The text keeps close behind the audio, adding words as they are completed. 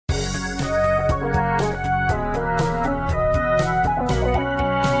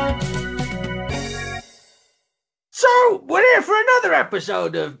another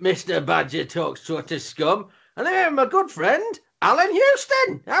episode of Mr. Badger Talks Twitter Scum, and I am my good friend, Alan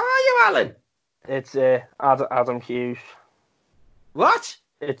Houston. How are you, Alan? It's Adam Hughes. What?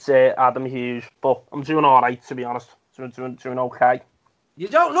 It's Adam Hughes, but I'm doing all right, to be honest. Doing okay. You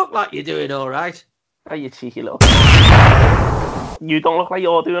don't look like you're doing all right. Oh, you cheeky little... You don't look like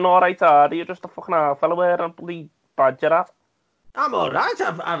you're doing all right, are you? You're just a fucking half-fellow wearing a bloody badger hat. I'm all right.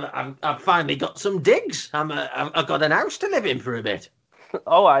 I've finally got some digs. I've got an house to live in for a bit.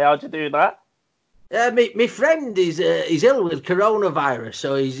 Oh, how'd you do that? My friend is ill with coronavirus,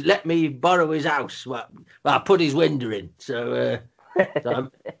 so he's let me borrow his house. Well, I put his window in, so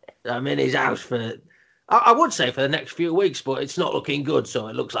I'm in his house for, I would say for the next few weeks, but it's not looking good, so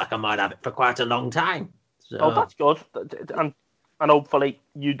it looks like I might have it for quite a long time. So. Oh, that's good. And hopefully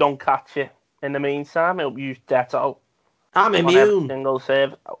you don't catch it in the meantime. I hope you use Dettol. I'm immune. Single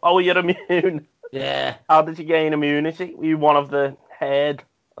save. Oh, you're immune? Yeah. How did you gain immunity? Were you one of the herd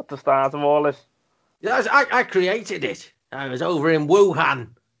at the start of all this? Yes, I created it. I was over in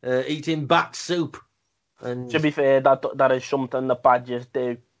Wuhan eating bat soup. And to be fair, that is something that badgers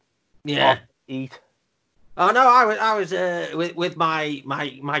do. Yeah. Eat. Oh no, I was with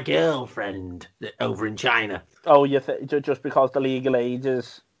my girlfriend over in China. Oh, just because the legal age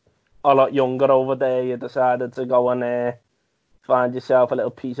is a lot younger over there, you decided to go and find yourself a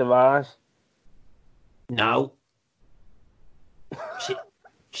little piece of ice? No.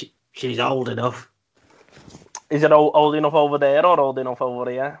 She's old enough. Is it old enough over there or old enough over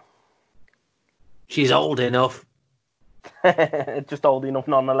here? She's old enough. Just old enough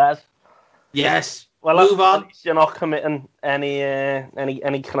nonetheless. Yes. Well, move on. You're not committing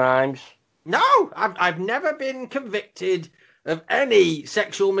any crimes. No, I've never been convicted of any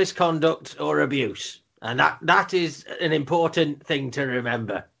sexual misconduct or abuse, and that is an important thing to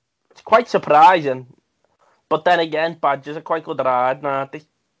remember. It's quite surprising, but then again, badgers are quite good at riding, aren't they?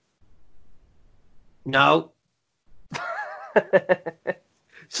 No.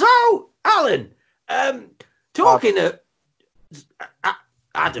 So, Alan, talking of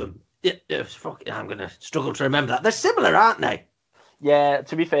Adam, I'm going to struggle to remember that. They're similar, aren't they? Yeah,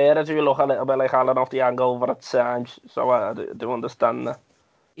 to be fair, I do look a little bit like Alan off the hangover at times, so I do understand that.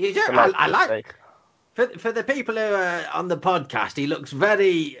 You do? I like... For the people who are on the podcast, he looks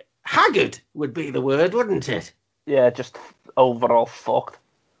very haggard, would be the word, wouldn't it? Yeah, just overall fucked.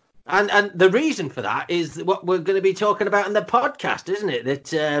 And the reason for that is what we're going to be talking about in the podcast, isn't it?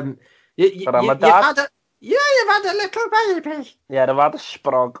 That you've had a little baby. Yeah, they've had a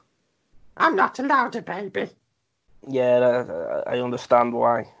sprog. I'm not allowed a baby. Yeah, I understand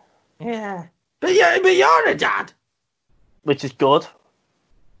why. Yeah, but you're a dad, which is good.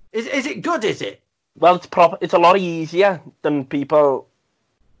 Is it good? Is it? Well, it's proper. It's a lot easier than people,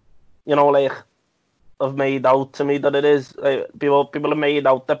 like, have made out to me that it is. People have made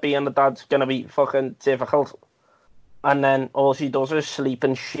out that being a dad's gonna be fucking difficult, and then all she does is sleep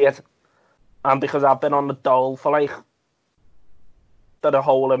and shit. And because I've been on the dole for like the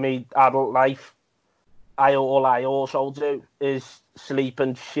whole of me adult life, all I also do is sleep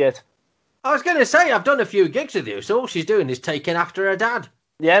and shit. I was going to say, I've done a few gigs with you, so all she's doing is taking after her dad.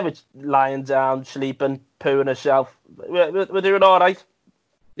 Yeah, which lying down, sleeping, pooing herself. We're doing all right.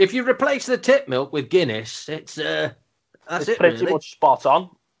 If you replace the tip milk with Guinness, it's pretty really. Much spot on.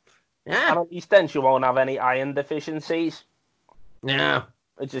 Yeah. And at least then she won't have any iron deficiencies. Yeah.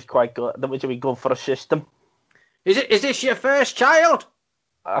 Which is quite good. Which will be good for a system. Is this your first child?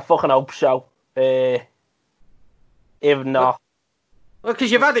 I fucking hope so. If not. Well,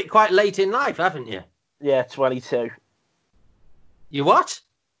 because you've had it quite late in life, haven't you? Yeah, 22. You what?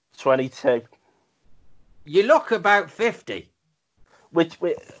 22. You look about 50. Which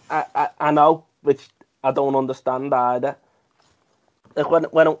I know, which I don't understand either.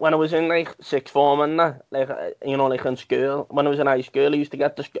 Like when I was in like sixth form and that, like in school, when I was in high school, I used to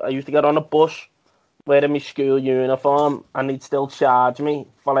get on a bus wearing my school uniform, and they'd still charge me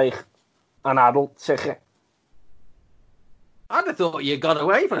for like an adult ticket. I'd have thought you got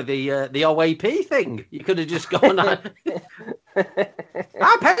away from the OAP thing. You could have just gone on.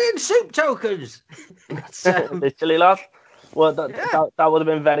 I'm paying soup tokens. Literally, lad. Well, that would have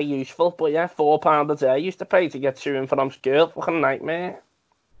been very useful. But yeah, £4 a day I used to pay to get to and from school. Fucking nightmare.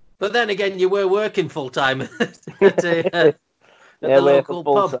 But then again, you were working full time at the local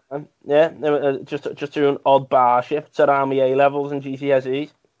pub. Time. Yeah, just doing odd bar shifts around my A levels and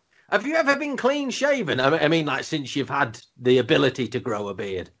GCSEs. Have you ever been clean shaven? I mean, like since you've had the ability to grow a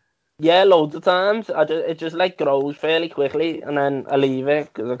beard. Yeah, loads of times. It just like grows fairly quickly, and then I leave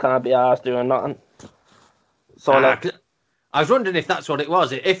it because I can't be arsed doing nothing. So I was wondering if that's what it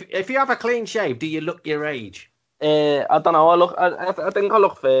was. If you have a clean shave, do you look your age? I don't know. I think I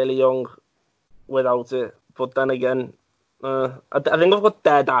look fairly young without it, but then again, I think I've got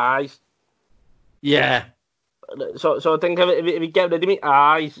dead eyes. Yeah. So I think if you get rid of me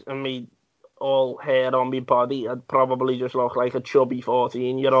eyes and me all hair on my body, I'd probably just look like a chubby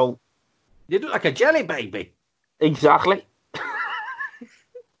 14-year-old. You look like a jelly baby. Exactly.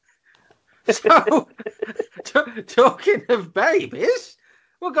 So, talking of babies,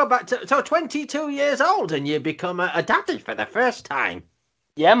 we'll go back to 22 years old, and you become a daddy for the first time.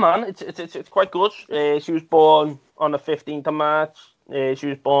 Yeah, man, it's quite good. She was born on the 15th of March. She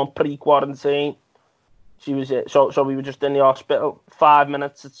was born pre-quarantine. She was so we were just in the hospital. 5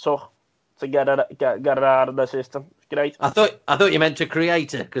 minutes it took to get her out of the system. It's great. I thought you meant to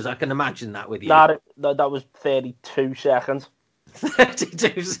create her, because I can imagine that with you. That was 32 seconds.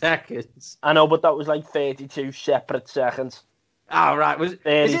 32 seconds. I know, but that was like 32 separate seconds. Oh, right.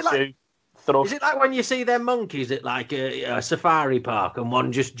 Is it like when you see them monkeys at like a safari park, and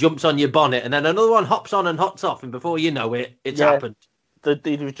one just jumps on your bonnet, and then another one hops on and hops off, and before you know it, it's happened?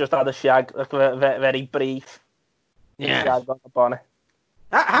 They just had a shag, like very brief. Yeah. Shag on the bonnet.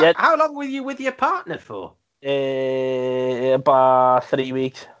 How long were you with your partner for? About 3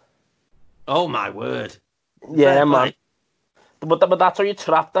 weeks. Oh, my word. Yeah, man. But that's how you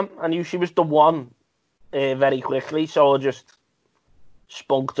trap them. I knew she was the one very quickly, so I just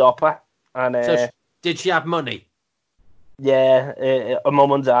spunked up her. And, so did she have money? Yeah, her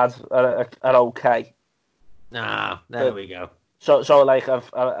mum and dad are okay. Ah, there we go. So like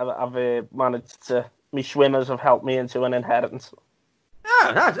I've managed to. My swimmers have helped me into an inheritance.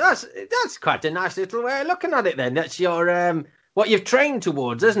 Oh, that's quite a nice little way of looking at it. Then that's your what you've trained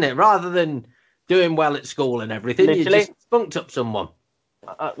towards, isn't it? Rather than doing well at school and everything, literally, you just spunked up someone.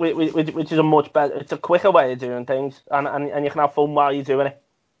 Which is a much better. It's a quicker way of doing things, and you can have fun while you're doing it.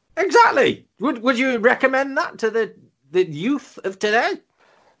 Exactly. Would you recommend that to the youth of today?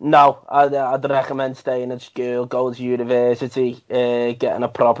 No, I'd recommend staying at school, going to university, getting a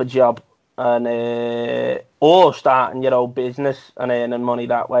proper job, and or starting your own business and earning money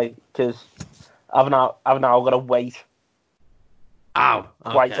that way. Because I've now got to wait.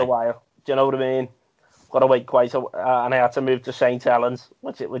 Quite a while. Do you know what I mean? Got to wait and I had to move to St Helens,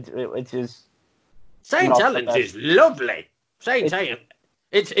 which is St Helens is lovely. St Helens,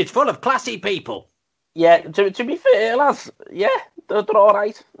 it's full of classy people. Yeah, to be fair, lads, yeah, they're all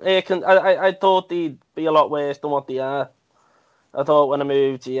right. I thought they'd be a lot worse than what they are. I thought when I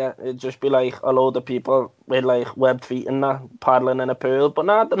moved here, it'd just be like a load of people with like webbed feet and that, paddling in a pool. But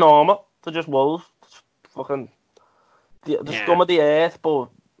nah, they're normal. They're just wolves. Fucking the scum of the earth, but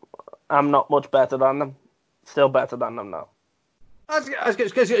I'm not much better than them. Still better than them now.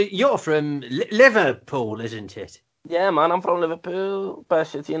 Because you're from Liverpool, isn't it? Yeah, man, I'm from Liverpool.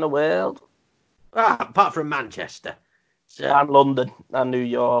 Best city in the world. Apart from Manchester. So. And London, and New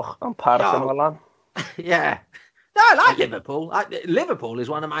York, and Paris and Milan. Yeah. No, I like Liverpool. Liverpool is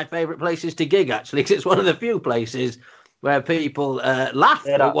one of my favourite places to gig, actually, because it's one of the few places where people laugh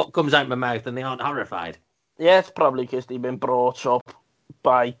at what comes out of my mouth and they aren't horrified. Yeah, it's probably because they've been brought up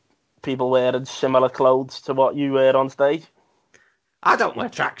by people wearing similar clothes to what you wear on stage. I don't wear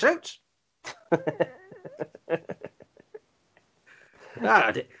tracksuits.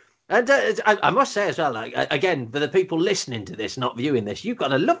 And I must say as well, like, again, for the people listening to this, not viewing this, you've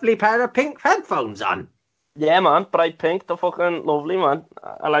got a lovely pair of pink headphones on. Yeah, man, bright pink. They're fucking lovely, man.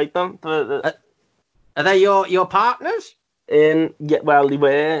 I like them. Are they your partners? Yeah, well, they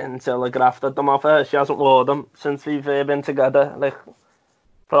were until I grafted them off her. She hasn't worn them since we've been together. Like,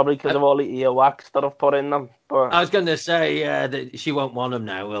 probably because of all the earwax that I've put in them. But I was going to say that she won't want them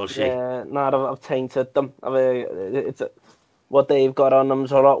now, will she? Yeah, I've tainted them. What they've got on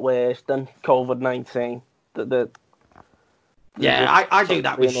them's a lot worse than COVID-19. Yeah, I do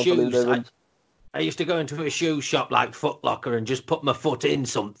that with shoes. I used to go into a shoe shop like Foot Locker and just put my foot in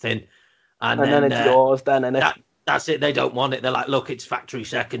something. And then it's yours then, innit? That's it. They don't want it. They're like, look, it's factory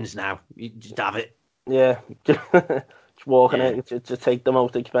seconds now. You just have it. Yeah. Just walking out to take the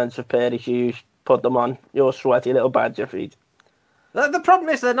most expensive pair of shoes, put them on your sweaty little badger feet. The problem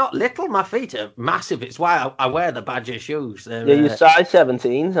is they're not little. My feet are massive. It's why I wear the badger shoes. You're size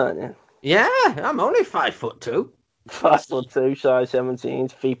 17s, aren't you? Yeah, I'm only 5'2". 5'2", size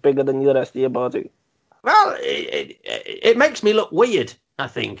 17s, feet bigger than the rest of your body. Well, it makes me look weird, I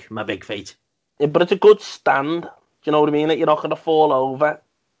think, my big feet. Yeah, but it's a good stand. Do you know what I mean? Like, you're not going to fall over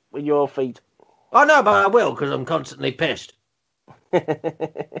with your feet. Oh, no, but I will, because I'm constantly pissed. The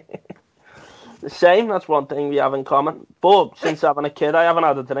same, that's one thing we have in common. But since having a kid, I haven't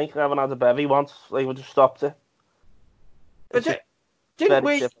had a drink. I haven't had a bevy once. Like, we just stopped it. But didn't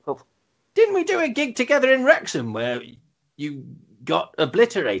we... difficult. Didn't we do a gig together in Wrexham where you got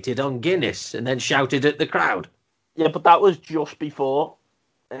obliterated on Guinness and then shouted at the crowd? Yeah, but that was just before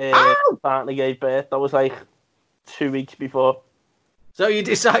partner gave birth. That was like 2 weeks before. So you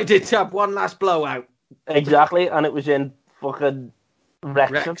decided to have one last blowout. Exactly, and it was in fucking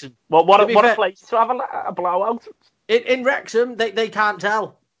Wrexham. What a place to have a blowout. In Wrexham, they can't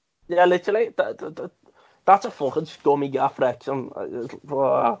tell. Yeah, literally. That's a fucking scummy gaff, Wrexham.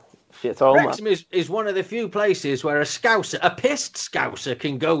 Wrexham is one of the few places where a pissed Scouser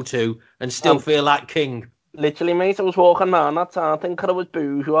can go to and still feel like king. Literally, mate, I was walking around that town thinking it was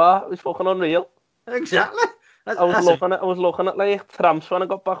bourgeois. It was fucking unreal. Exactly. I was looking at like tramps when I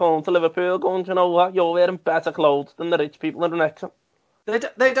got back home to Liverpool going, you know what, you're wearing better clothes than the rich people in Wrexham.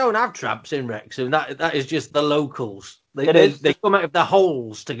 They don't have tramps in Wrexham. That is just the locals. They come out of the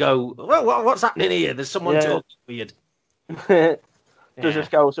holes to go, well, what's happening here? There's someone talking weird. There's a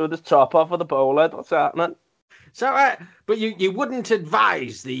Scouser with his top off with a bowler. What's happening? So, but you wouldn't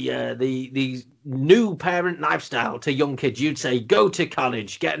advise the new parent lifestyle to young kids. You'd say go to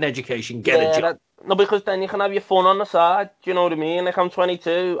college, get an education, get a job. No, because then you can have your fun on the side. Do you know what I mean? Like, I'm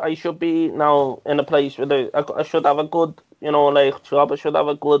 22. I should be now in a place where I should have a good, like, job. I should have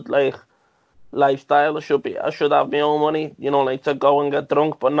a good, like, lifestyle. I should have my own money, like, to go and get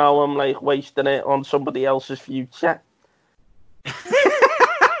drunk. But now I'm, like, wasting it on somebody else's future.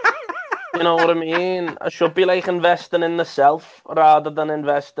 You know what I mean? I should be, like, investing in the self rather than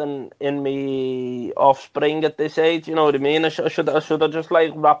investing in me offspring at this age. You know what I mean? I should have just,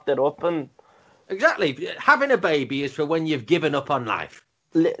 like, wrapped it up and... Exactly. Having a baby is for when you've given up on life.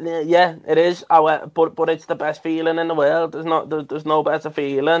 Yeah, it is. But it's the best feeling in the world. There's no better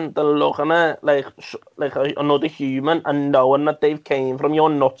feeling than looking at like another human and knowing that they've came from your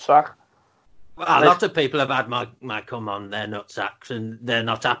nutsack. Well, a lot of people have had my come on their nutsacks and they're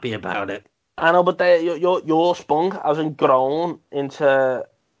not happy about it. I know, but your spunk hasn't grown into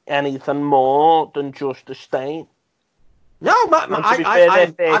anything more than just a stain. No,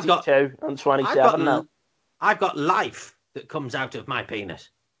 I've got 32 and 27 now. I've got life that comes out of my penis.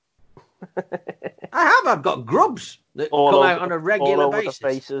 I've got grubs that come out on a regular basis. All over the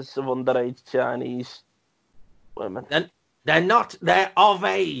faces of underage Chinese women. They're not. They're of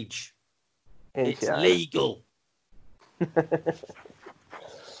age. It's legal. It's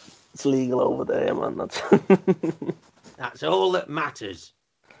legal over there, man. That's all that matters.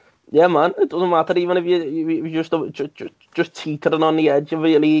 Yeah, man. It doesn't matter even if you just teetering on the edge of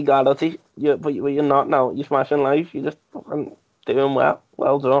illegality. But you're not now. You're smashing life. You're just fucking doing well.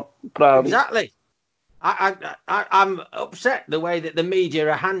 Well done. Proud. Exactly. I'm upset the way that the media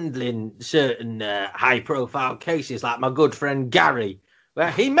are handling certain high-profile cases, like my good friend Gary,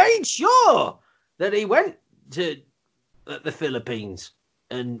 where he made sure that he went to the Philippines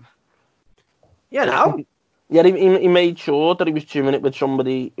and, Yeah, he made sure that he was doing it with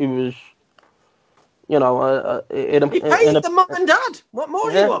somebody who was, he paid the mum and dad. What more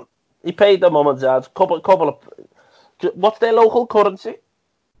do you want? He paid the mum and dad. Couple of. What's their local currency?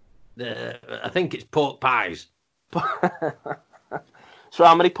 I think it's pork pies. So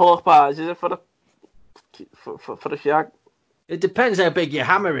how many pork pies is it for a shag? It depends how big your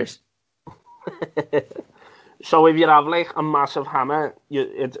hammer is. So if you have like a massive hammer,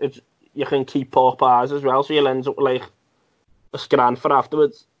 you can keep pork pies as well, so you'll end up with like a grand for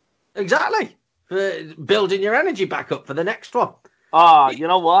afterwards. Exactly. For building your energy back up for the next one. You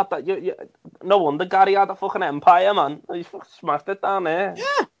know what? No wonder Gary had a fucking empire, man. He fucking smashed it down there.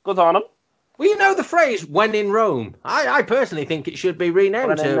 Yeah. Good on him. Well, you know the phrase, when in Rome. I personally think it should be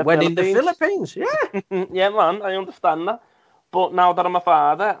renamed to when in the Philippines. Yeah. Yeah, man, I understand that. But now that I'm a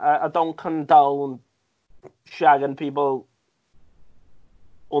father, I don't condone shagging people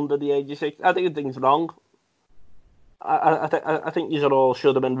under the age of 6. I think things wrong. I think these all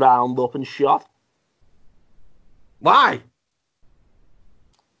should have been round up and shot. Why?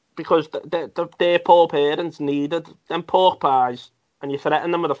 Because their poor parents needed them pork pies, and you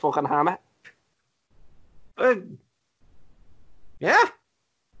threaten them with a fucking hammer. Yeah.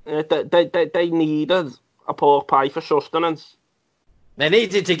 They needed a pork pie for sustenance. They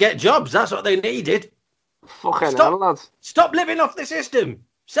needed to get jobs. That's what they needed. Fucking hell, lads. Stop living off the system.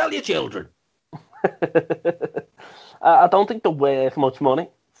 Sell your children. I don't think they're worth much money,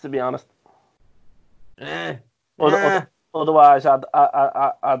 to be honest. Otherwise,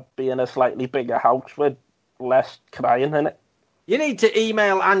 I'd be in a slightly bigger house with less crying in it. You need to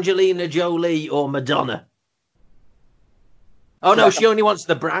email Angelina Jolie or Madonna. Oh, no, she only wants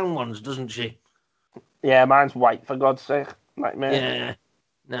the brown ones, doesn't she? Yeah, mine's white, for God's sake. Nightmare. Yeah.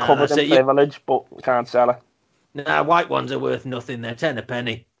 No, covered in privilege, but can't sell it. Nah, white ones are worth nothing. They're 10 a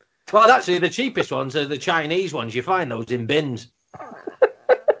penny. Well, actually, the cheapest ones are the Chinese ones. You find those in bins.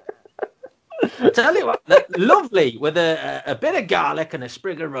 I tell you what, they're lovely with a bit of garlic and a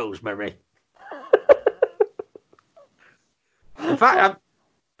sprig of rosemary. In fact,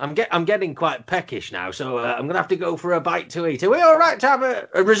 I'm getting quite peckish now, so I'm going to have to go for a bite to eat. Are we all right to have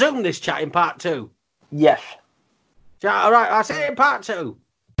a resume this chat in part 2? Yes. All right, I'll see you in part 2.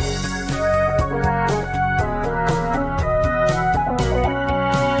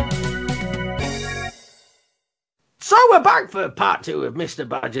 So we're back for part 2 of Mr.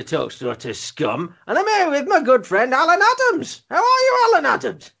 Badger Talks to Utter Scum, and I'm here with my good friend Alan Adams. How are you, Alan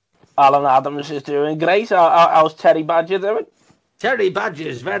Adams? Alan Adams is doing great. How's Terry Badger doing? Terry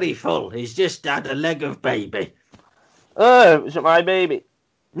Badger's very full. He's just had a leg of baby. Oh, is it my baby?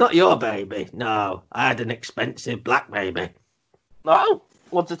 Not your baby, no. I had an expensive black baby. No?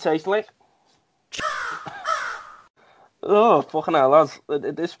 What's it taste like? Oh, fucking hell, lads.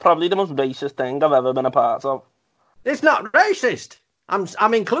 It's probably the most racist thing I've ever been a part of. It's not racist.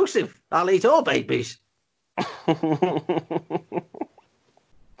 I'm inclusive. I'll eat all babies.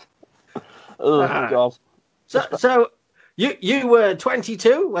 Oh, God. So you were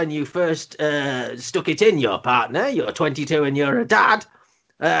 22 when you first stuck it in your partner. You're 22 and you're a dad.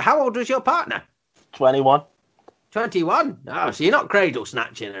 How old was your partner? 21. 21? Oh, so you're not cradle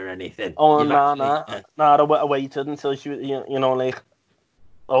snatching or anything. Oh, no. I waited until she was, like,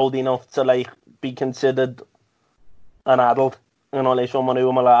 old enough to, like, be considered an adult. Like someone who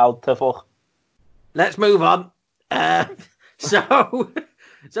I'm allowed to fuck. Let's move on. So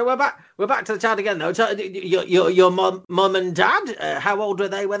we're back to the chat again, though. So, your mum and dad, how old were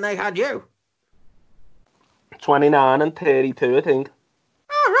they when they had you? 29 and 32, I think.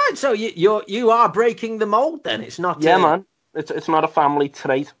 All right, so you are breaking the mold then. It's not. Yeah, man. It's not a family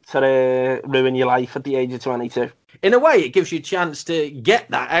trait to ruin your life at the age of 22. In a way, it gives you a chance to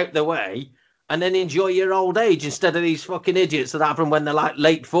get that out the way and then enjoy your old age instead of these fucking idiots that have them when they're like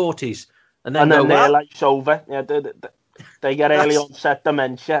late 40s. And then their life's over. Yeah, they get early onset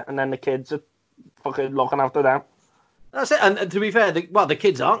dementia, and then the kids are fucking looking after them. That's it. And to be fair, the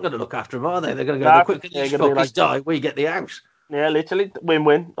kids aren't going to look after them, are they? They're going to go, the quicker these fuckers die, we get the house. Yeah, literally,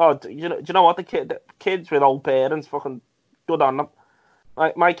 win-win. Oh, do you know what? The kids with old parents, fucking good on them.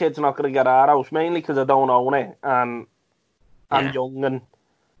 My kids are not going to get our house, mainly because I don't own it, and I'm young and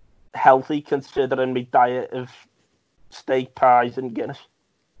healthy considering my diet of steak, pies and Guinness.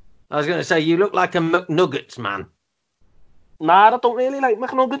 I was going to say, you look like a McNuggets man. Nah, I don't really like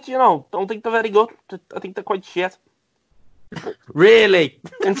McNuggets, Don't think they're very good. I think they're quite shit. Really?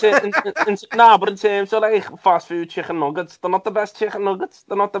 But in terms of like fast food chicken nuggets, they're not the best chicken nuggets.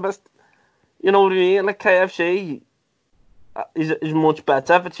 They're not the best. You know what I mean? Like KFC is much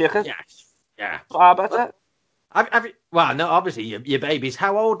better for chicken. Yes. Yeah. Far better. Well, no, obviously your baby's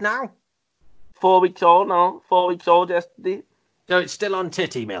how old now? 4 weeks old now. 4 weeks old yesterday. So it's still on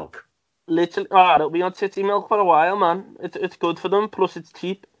titty milk. Literally, it'll be on titty milk for a while, man. It's good for them. Plus, it's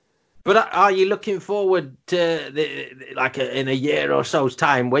cheap. But are you looking forward to in a year or so's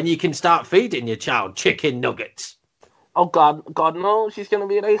time when you can start feeding your child chicken nuggets? Oh God, no! She's gonna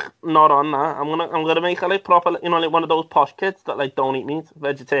be like not on that. I'm gonna make her like proper, like one of those posh kids that like don't eat meat,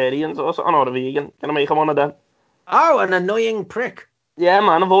 vegetarians or something, or a vegan. Gonna make her one of them. Oh, an annoying prick. Yeah,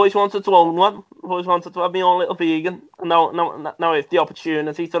 man. I've always wanted to own one. I've always wanted to have my own little vegan. And now it's the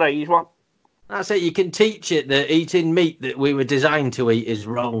opportunity to raise one. That's it. You can teach it that eating meat that we were designed to eat is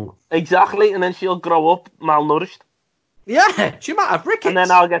wrong. Exactly, and then she'll grow up malnourished. Yeah, she might have rickets. And then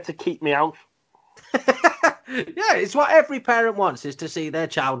I'll get to keep me out. Yeah, it's what every parent wants, is to see their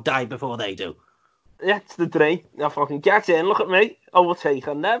child die before they do. Yeah, it's the dream. Now fucking get in, look at me,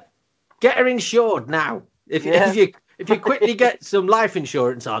 overtaking them. Get her insured now. If you quickly get some life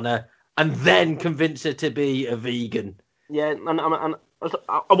insurance on her and then convince her to be a vegan. Yeah, and I want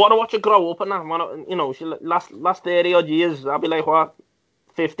to watch her grow up, and I want to, she last 30 odd years, I'll be like, what,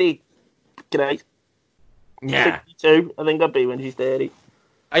 50? Great. Yeah. 62, I think I'll be when she's 30.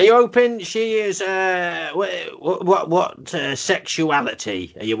 Are you hoping she is, what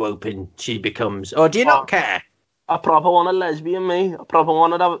sexuality are you hoping she becomes? Or do you not care? I proper want a lesbian, me. I proper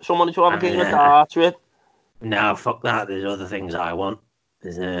want to have someone to have a game of darts with. No, fuck that. There's other things I want.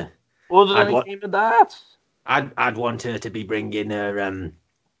 Other than a game of darts? I'd want her to be bringing her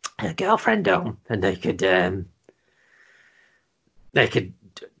girlfriend home, and they could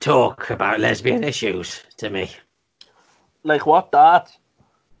talk about lesbian issues to me. Like what, darts?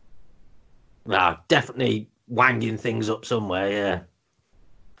 Well, definitely wanging things up somewhere, yeah.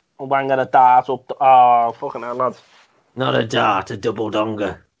 Wanging a dart up. Oh, fucking hell, lads. Not a dart, a double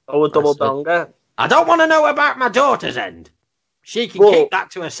donger. Oh, a double donger? I don't want to know about my daughter's end. she can keep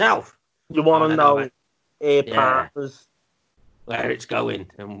that to herself. You want to know her partners, where it's going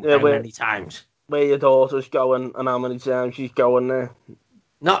and how many times. Where your daughter's going and how many times she's going there.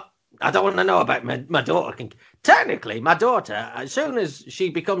 No, I don't want to know about my daughter. Technically, my daughter, as soon as she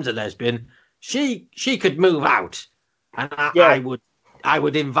becomes a lesbian, she could move out, and I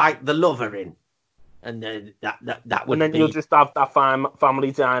would invite the lover in, and that would. And then you'll just have that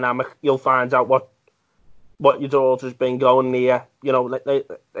family dynamic. You'll find out what your daughter's been going near. You know,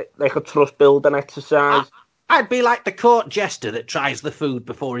 like a trust building exercise. I'd be like the court jester that tries the food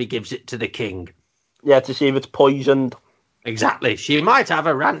before he gives it to the king. Yeah, to see if it's poisoned. Exactly. She might have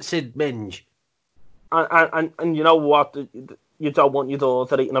a rancid minge. And you know what? You don't want your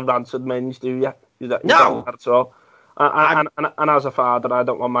daughter eating a rancid minge, do you? No. At all. And as a father, I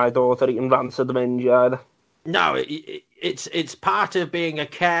don't want my daughter eating rancid minge either. No, it's part of being a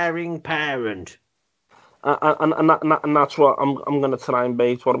caring parent. And that's what I'm going to try and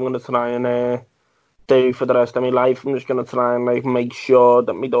be. It's what I'm going to try and do for the rest of my life. I'm just going to try and make sure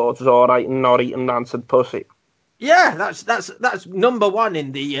that my daughter's all right and not eating rancid pussy. Yeah, that's number one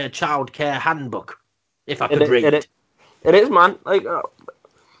in the childcare handbook. If I could read it is, man. Like, do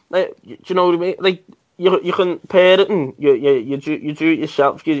you know what I mean? Like, you can parent and you do it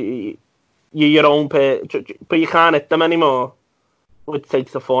yourself. You're your own parent, but you can't hit them anymore, which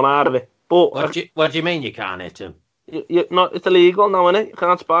takes the fun out of it. But what do you mean you can't hit them? It's illegal now, isn't it? You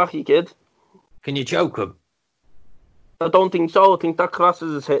can't spark your kid. Can you choke them? I don't think so. I think that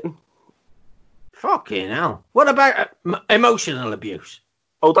classes as hitting. Fucking hell. What about emotional abuse?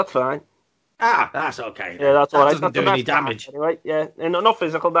 Oh, that's fine. That's okay. Yeah, that's all right. Doesn't do any damage. Anyway, yeah, and not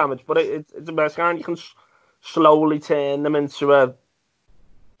physical damage, but it's the best kind. You can slowly turn them into a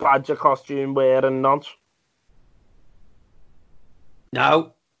badger costume wearing nonce.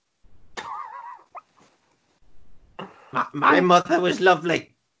 No. My mother was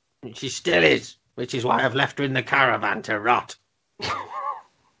lovely. She still is, which is why I've left her in the caravan to rot.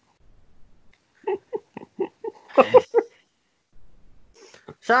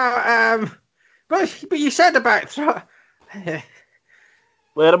 So, but you said about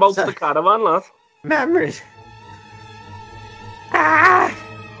whereabouts the caravan, lad? Memories.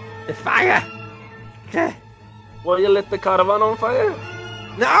 The fire. Well, you lit the caravan on fire?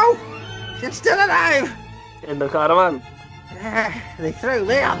 No, she's still alive. In the caravan? They threw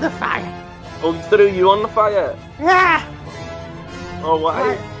me on the fire. Oh, they threw you on the fire? Yeah. Oh,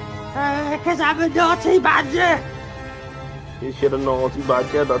 why? Because I'm a naughty badger. You're a naughty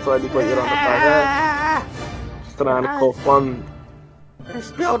badger, that's why they put you on the fire. Just trying to cook one. I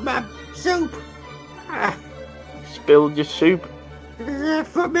spilled my soup. Spilled your soup?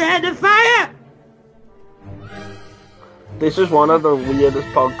 Put me in the fire. This is one of the weirdest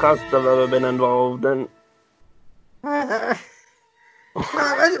podcasts I've ever been involved in. The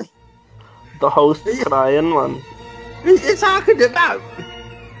host crying, man. It's talking about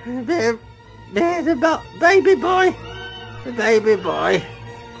baby boy. The baby boy.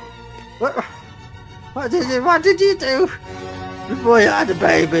 What did you do before you had a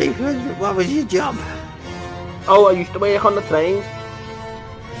baby? What was your job? Oh, I used to work on the trains.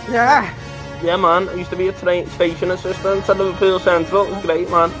 Yeah. Yeah, man. I used to be a train station assistant at Liverpool Central. It was great,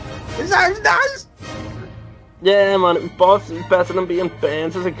 man. It sounds nice. Yeah, man. It was boss. It was better than being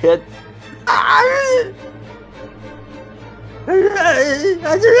burnt as a kid. I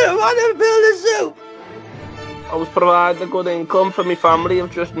didn't want to build a soup. I was providing a good income for my family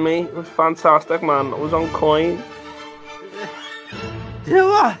of just me. It was fantastic, man. I was on coin. Do you know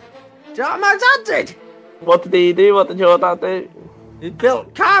what? Do you know what my dad did? What did he do? What did your dad do? He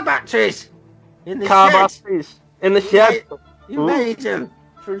built car batteries in the car shed. Batteries in the shed? He made them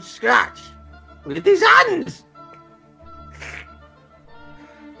from scratch with his hands.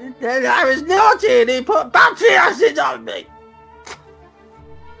 And then I was naughty and he put battery acid on me.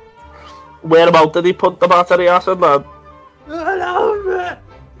 Whereabout did he put the battery acid, lad? All over.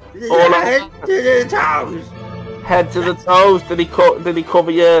 Head to the toes. Head to the toes. Did he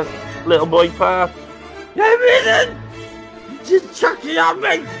cover your little boy part? Everything. Just chucked it on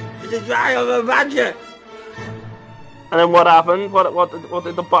me. The dry of a badger. And then what happened? What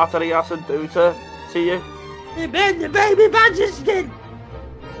did the battery acid do to you? It made the baby badger skin.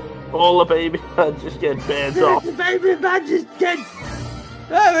 All the baby badger skin burnt off. The baby badger skin.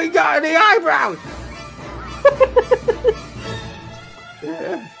 I haven't got any eyebrows.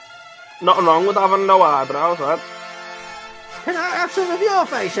 Nothing wrong with having no eyebrows, lad. Can I have some of your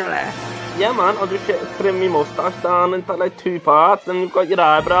facial hair? Yeah, man. I'll just trim my moustache down into like 2 parts, and you've got your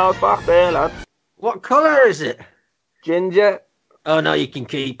eyebrows back there, lad. What colour is it? Ginger. Oh no, you can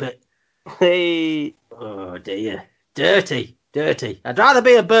keep it. Hey. Oh dear. Dirty. Dirty. I'd rather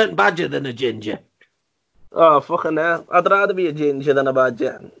be a burnt badger than a ginger. Oh, fucking hell. I'd rather be a ginger than a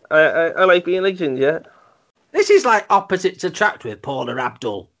badger. I like being a ginger. This is like opposites attract with Paula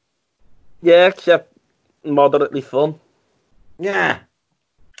Abdul. Yeah, except moderately fun. Yeah.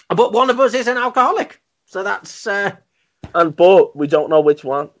 But one of us is an alcoholic. So that's... But we don't know which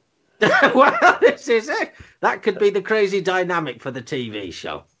one. Well, this is it. That could be the crazy dynamic for the TV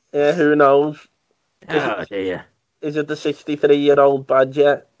show. Yeah, who knows? Oh, dear. Is it the 63-year-old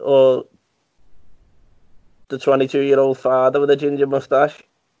badger or the 22-year-old father with a ginger moustache?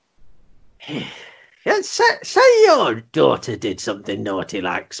 Yeah, say your daughter did something naughty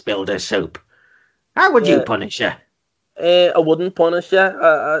like spilled her soup. How would you punish her? I wouldn't punish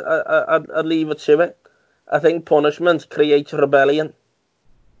her. I'd leave it to it. I think punishment creates rebellion.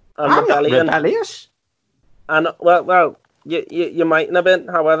 And I'm not rebellious. And well, you mightn't have been.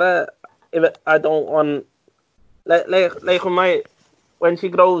 However, I don't want like when she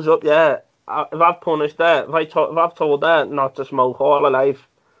grows up, if I've punished her, if I've told her not to smoke all her life,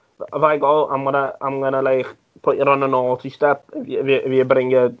 if I go, I'm gonna like put you on a naughty step if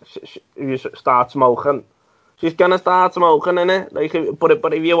you start smoking. She's gonna start smoking, innit? Like,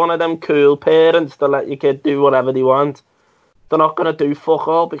 but if you're one of them cool parents that let your kid do whatever they want, they're not gonna do fuck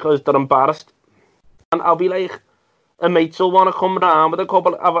all because they're embarrassed. And I'll be like, a mate will want to come round with a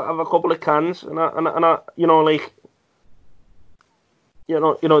couple of cans, and I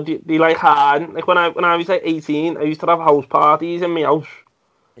they like hard. Like when I was like 18, I used to have house parties in my house.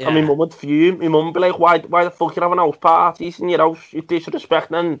 Yeah. And my mum would fume. My mum would be like, why the fuck you having house parties in your house? You're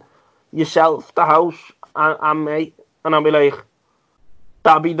disrespecting yourself, the house, and me. And I'd be like,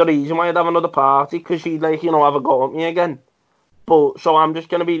 that'd be the reason why I'd have another party, because she'd like, have a go at me again. But so I'm just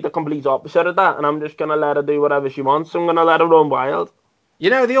going to be the complete opposite of that, and I'm just going to let her do whatever she wants. I'm going to let her run wild.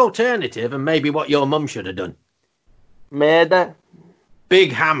 The alternative, and maybe what your mum should have done. Murder.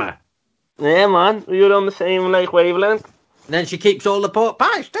 Big hammer. Yeah, man. You're on the same like wavelength. And then she keeps all the pork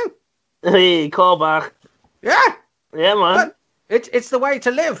pies too. Hey, call back. Yeah. Yeah, man. But it's the way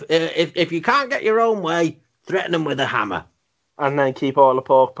to live. If you can't get your own way, threaten them with a hammer. And then keep all the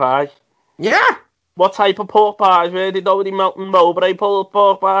pork pies. Yeah. What type of pork pies? Where did nobody Melton Mowbray pull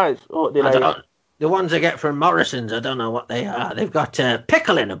pork pies? The ones I get from Morrison's, I don't know what they are. They've got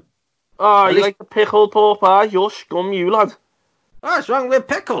pickle in them. Oh, you like the pickled pork pies? You're scum, you lad. What's wrong with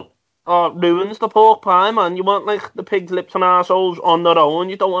pickle? Oh, it ruins the pork pie, man. You want like the pig's lips and arseholes on their own.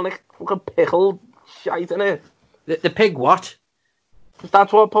 You don't want like fucking pickled shite in it. The pig what? Because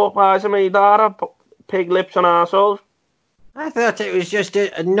that's what pork pies are made out of. Pig lips and arseholes. I thought it was just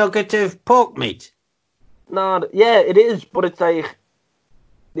a nugget of pork meat. No, yeah, it is, but it's like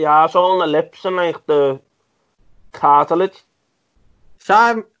the arsehole and the lips and like the cartilage.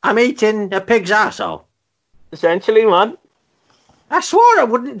 So I'm eating a pig's arsehole? Essentially, man. I swore I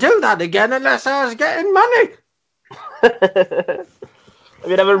wouldn't do that again unless I was getting money. Have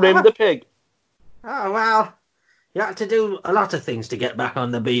you ever rimmed a pig? Oh, well, you had to do a lot of things to get back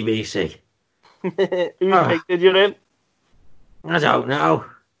on the BBC. Whose pig did you rim? I don't know.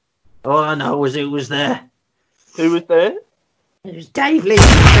 All I know was who was there. Who was there? It was Dave Lee.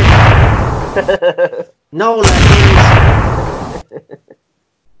 Noel Hughes.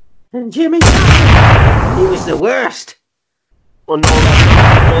 And Jimmy. He was the worst. Well,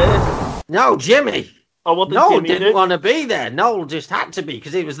 Noel no, Jimmy. Oh, what did Noel Jimmy didn't do? want to be there. Noel just had to be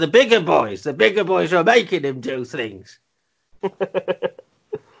because it was the bigger boys. The bigger boys were making him do things.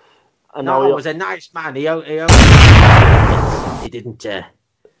 Noel was a nice man. He didn't.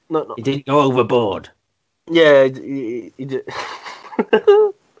 No. He didn't go overboard. Yeah, he did.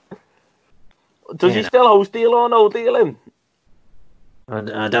 Does he still host Deal or No Dealing? I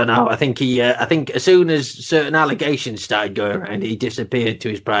don't know. I think I think as soon as certain allegations started going around, he disappeared to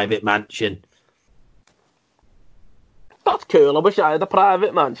his private mansion. That's cool. I wish I had a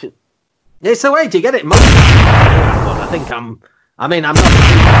private mansion. It's the way to get it. I think I'm not. If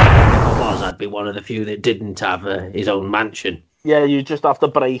I was, I'd be one of the few that didn't have his own mansion. Yeah, you just have to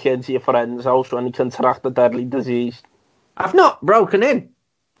break into your friend's house when you contract a deadly disease. I've not broken in.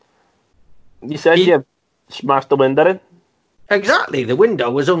 You said you smashed the window in? Exactly. The window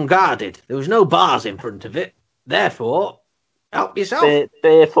was unguarded. There was no bars in front of it. Therefore, help yourself.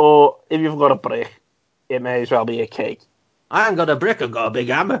 Therefore, if you've got a brick, it may as well be a cake. I ain't got a brick, I've got a big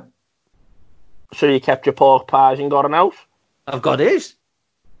hammer. So you kept your pork pies and got an house? I've got his.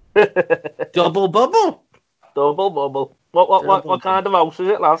 Double bubble. Double bubble. What kind of house is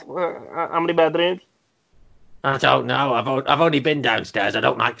it, lad? How many bedrooms? I don't know. I've only been downstairs. I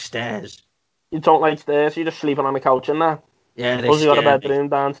don't like stairs. You don't like stairs? You're just sleeping on the couch in there? Yeah, Or you got a bedroom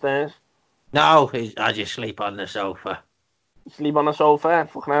downstairs? No, I just sleep on the sofa. sleep on a sofa.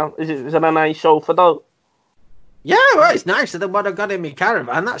 Fucking hell. Is it a nice sofa though? Yeah, well, it's nicer than what I've got in my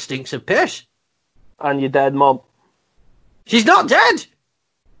caravan. That stinks of piss. And your dead mum. She's not dead.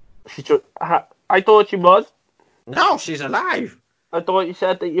 I thought she was. No, she's alive. I thought you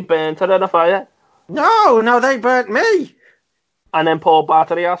said that you burnt her in a fire. No, they burnt me. And then poured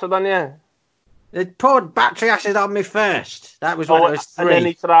battery acid on you. They poured battery acid on me first. That was when I was 3. And then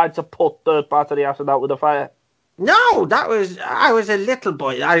he tried to put the battery acid out with the fire. No, I was a little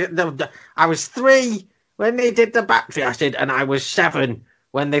boy. I was 3 when they did the battery acid, and I was 7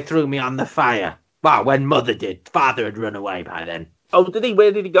 when they threw me on the fire. Well, when Mother did. Father had run away by then. Oh, did he?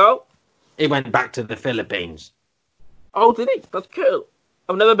 Where did he go? He went back to the Philippines. Oh, did he? That's cool.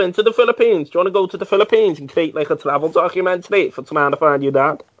 I've never been to the Philippines. Do you want to go to the Philippines and create like a travel documentary for trying to find your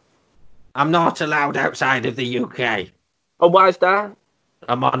dad? I'm not allowed outside of the UK. Oh, why is that?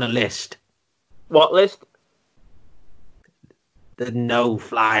 I'm on a list. What list? The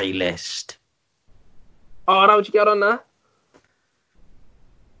no-fly list. Oh, how'd you get on that?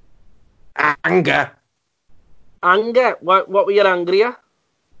 Anger. Anger? What were you angry at?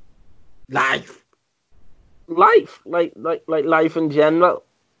 Life. Life? Like life in general?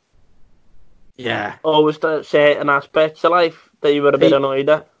 Yeah. Or was there certain aspects of life that you were a bit annoyed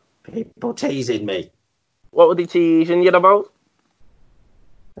at? People teasing me. What were they teasing you about?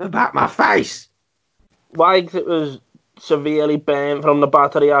 About my face. Why? 'Cause it was severely burnt from the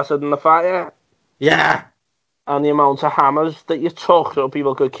battery acid and the fire? Yeah. And the amount of hammers that you took so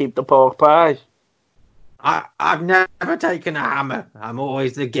people could keep the pork pies? I've never taken a hammer. I'm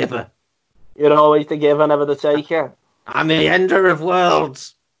always the giver. You're always the giver, never the taker. I'm the ender of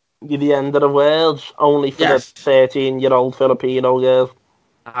worlds. You're the end of the world, only for the 13-year-old Filipino girl.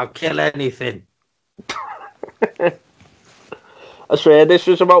 I'll kill anything. I swear this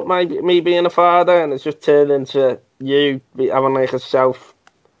was about me being a father, and it's just turned into you having like a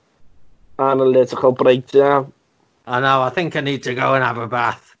self-analytical breakdown. I know, I think I need to go and have a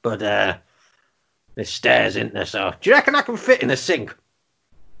bath, but there's stairs in there, so... Do you reckon I can fit in a sink?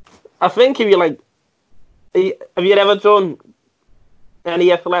 I think if you like... Have you ever done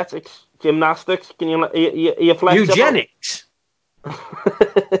any athletics, gymnastics? Can you... Are you flexible? Eugenics?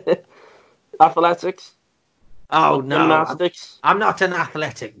 Athletics? Oh, no. Gymnastics? I'm not an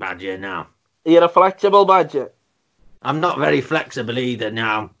athletic badger now. You're a flexible badger? I'm not very flexible either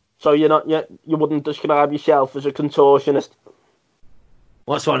now. So you're not... You wouldn't describe yourself as a contortionist?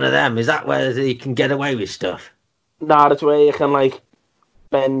 What's one of them? Is that where you can get away with stuff? Nah, that's where you can, like,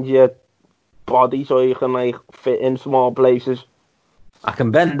 bend your body so you can, like, fit in small places. I can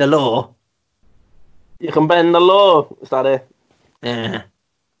bend the law. You can bend the law? Is that it? Yeah.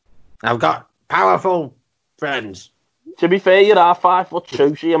 I've got powerful friends. To be fair, you're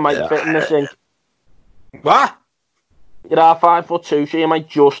 5'2", so you might fit in the sink. What? You're 5'2", so you might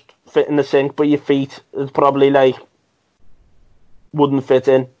just fit in the sink, but your feet is probably, like, wouldn't fit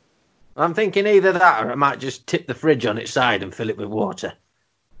in. I'm thinking either that or I might just tip the fridge on its side and fill it with water.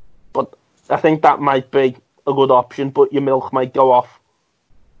 But I think that might be a good option, but your milk might go off.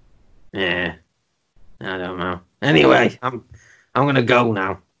 Yeah. I don't know. Anyway, I'm going to go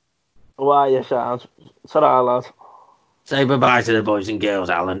now. Why, you sounds? Ta-ra, lad. Say bye-bye to the boys and girls,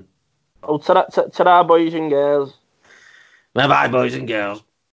 Alan. Oh, ta-ra, boys and girls. Bye-bye, boys and girls.